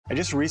I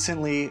just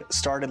recently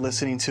started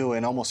listening to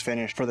and almost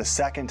finished for the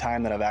second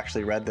time that I've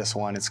actually read this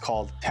one. It's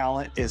called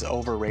Talent is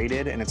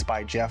Overrated, and it's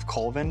by Jeff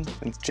Colvin.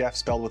 It's Jeff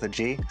spelled with a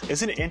G.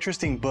 It's an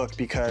interesting book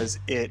because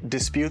it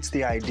disputes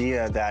the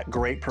idea that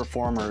great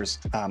performers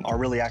are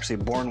really actually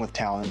born with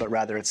talent, but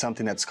rather it's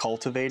something that's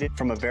cultivated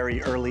from a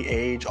very early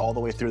age all the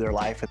way through their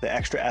life. The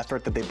extra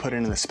effort that they put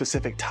in and the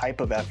specific type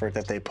of effort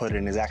that they put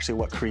in is actually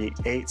what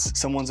creates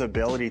someone's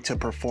ability to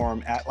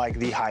perform at like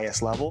the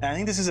highest level. And I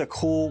think this is a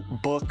cool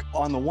book.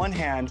 On the one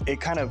hand, it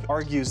kind of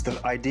argues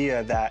the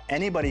idea that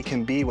anybody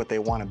can be what they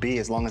want to be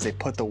as long as they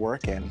put the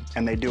work in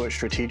and they do it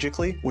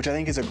strategically, which I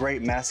think is a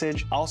great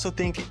message. I also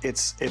think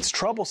it's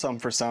troublesome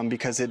for some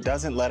because it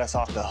doesn't let us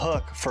off the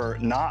hook for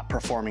not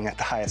performing at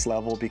the highest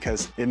level,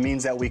 because it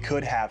means that we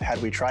could have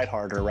had we tried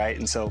harder, right?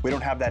 And so we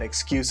don't have that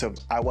excuse of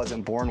I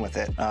wasn't born with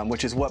it,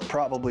 which is what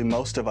probably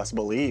most of us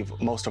believe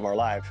most of our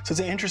lives. So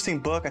it's an interesting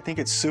book. I think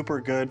it's super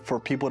good for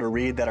people to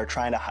read that are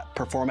trying to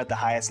perform at the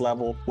highest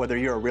level, whether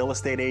you're a real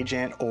estate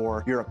agent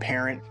or you're a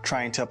parent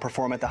trying to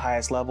perform at the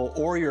highest level,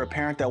 or you're a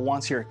parent that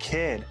wants your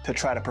kid to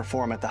try to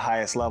perform at the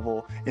highest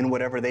level in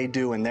whatever they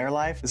do in their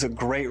life. It's a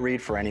great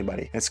read for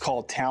anybody. It's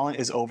called Talent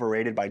is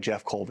Overrated by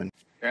Jeff Colvin.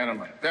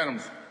 Gentlemen, I'll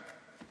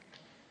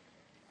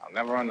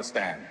never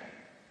understand.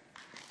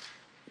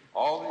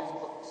 All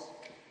these books,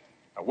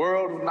 a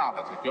world of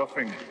knowledge at your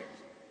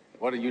fingertips.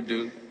 What do?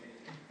 You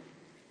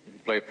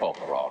play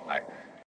poker all night.